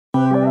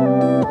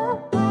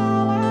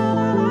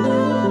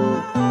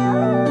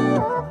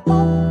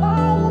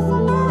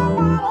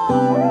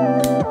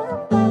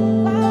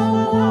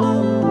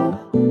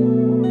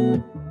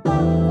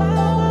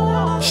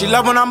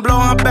love when I'm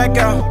blowing her back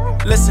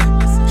out. Listen,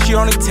 she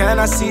only 10,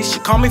 I see. She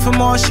call me for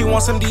more, she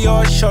wants some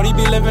Dior. Shorty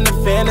be living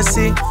a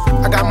fantasy.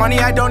 I got money,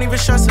 I don't even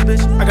trust a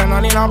bitch. I got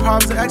 99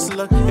 problems to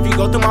excellent. If you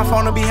go through my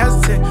phone, don't be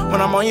hesitant.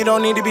 When I'm on, you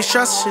don't need to be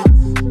stressed shit.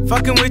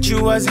 Fucking with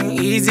you wasn't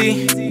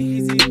easy.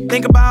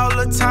 Think about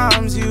all the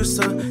times you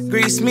used to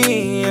grease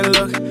me. And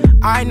look,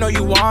 I know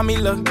you want me,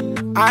 look,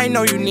 I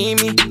know you need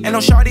me. And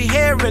no shorty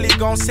here really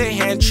gon' sit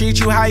here and treat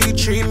you how you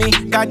treat me.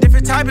 Got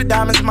different type of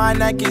diamonds, my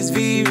neck is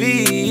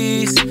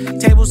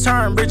VVs. Tables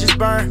turn, bridges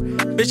burn.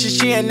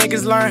 Bitches, she and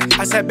niggas learn.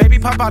 I said, baby,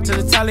 pop out to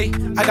the telly.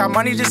 I got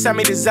money, just send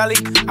me the zelly.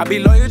 I be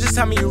loyal, just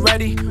tell me you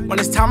ready. When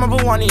it's time, I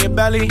put one in your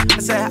belly. I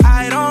said,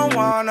 I don't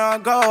wanna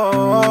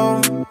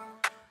go,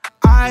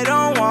 I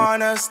don't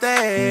wanna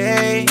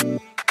stay.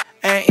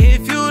 And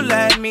if you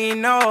let me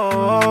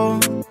know,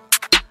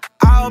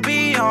 I'll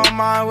be on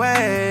my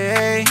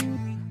way.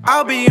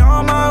 I'll be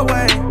on my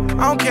way.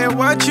 I don't care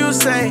what you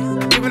say,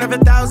 even if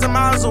 1,000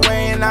 miles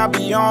away, and I'll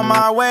be on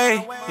my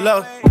way.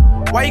 Look,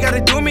 why you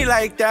gotta do me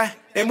like that?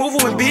 They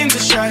moving with being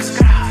distressed.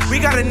 We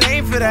got a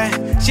name for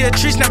that. She a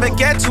trees, never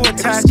get too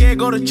attached. Scared,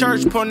 go to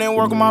church, putting in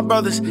work with my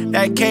brothers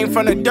that came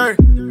from the dirt.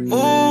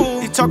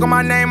 Ooh, you talking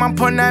my name, I'm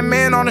putting that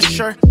man on a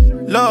shirt.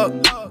 Look,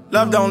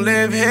 love don't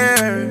live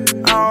here.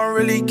 I don't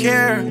really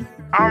care.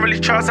 I don't really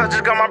trust, I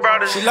just got my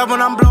brothers. She love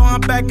when I'm blowing her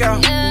back out.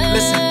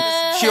 Listen,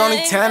 she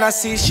only 10, I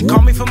see. She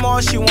call me for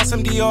more, she wants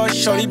some Dior.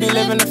 Shorty be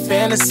living a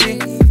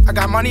fantasy. I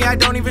got money, I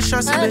don't even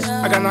trust a bitch.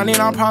 I got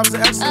 99 problems to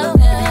excellent.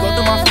 If you go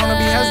through my phone, don't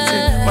be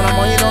hesitant. When I'm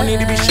on, you don't need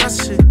to be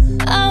stressed shit.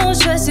 I won't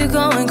stress you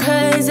going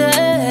crazy.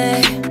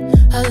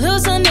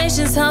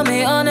 Hallucinations tell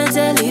me on a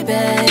daily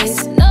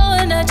basis,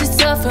 knowing that you're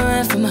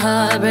suffering from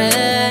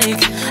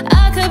heartbreak.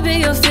 I could be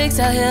your fix,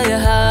 I'll heal your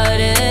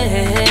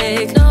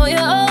heartache. Know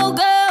your old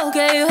girl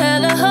gave you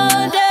hella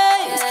hard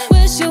days.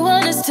 Wish you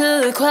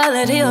understood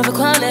quality over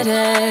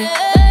quantity.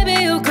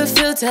 Maybe you could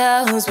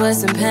filter who's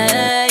worse in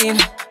pain.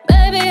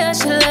 Maybe I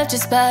should've left you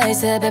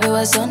spice. Said, baby,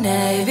 what's your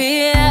name?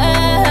 Baby,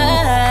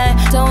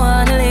 I don't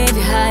wanna leave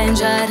you high and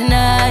dry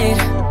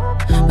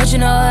tonight, but you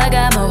know I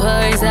got my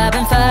worries, I've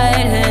been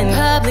fighting.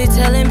 Probably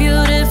telling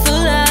beautiful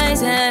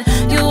lies, and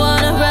you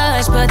wanna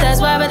rush, but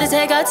that's why I'd rather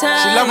take our time.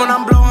 She love when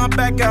I'm blowing her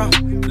back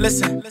out.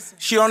 Listen,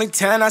 she only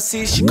 10, I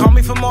see. She call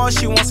me for more,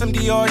 she wants some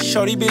Dior.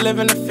 Shorty be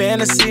living a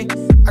fantasy.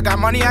 I got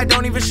money, I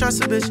don't even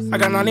trust a bitch. I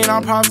got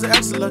 99 problems to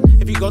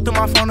excellent. If you go through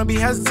my phone, don't be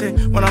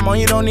hesitant. When I'm on,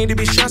 you don't need to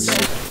be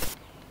stressed.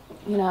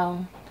 You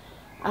know,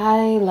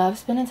 I love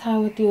spending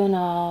time with you and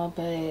all,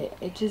 but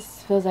it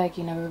just feels like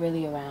you're never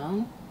really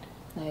around.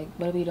 Like,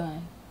 what are we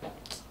doing?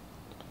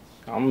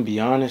 I'm gonna be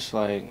honest,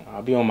 like,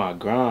 I'll be on my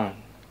grind.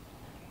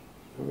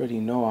 You already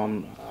know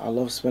I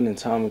love spending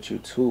time with you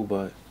too,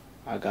 but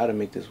I gotta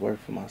make this work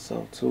for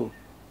myself too.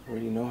 You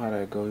already know how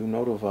that go, you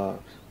know the vibes.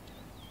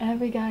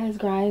 Every guy is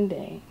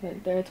grinding,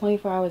 but there are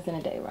 24 hours in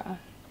a day, Rah.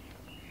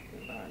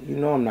 You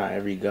know I'm not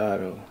every guy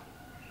though.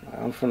 Like,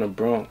 I'm from the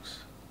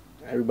Bronx.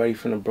 Everybody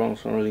from the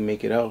Bronx don't really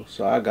make it out,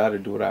 so I gotta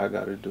do what I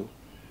gotta do.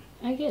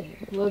 I get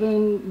it. Well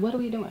then, what are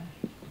we doing?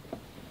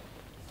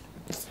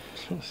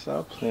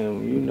 Stop playing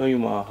with me. You know you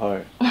my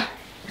heart.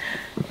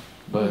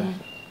 But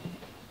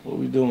what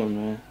we doing,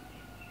 man?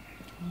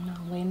 No,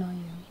 waiting on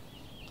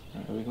you.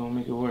 Alright, we gonna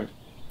make it work.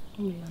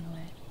 I'm on the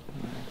way.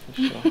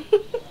 Alright, for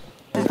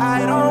sure. I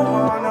don't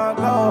wanna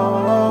go,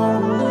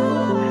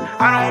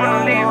 I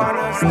don't really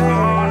wanna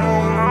stay.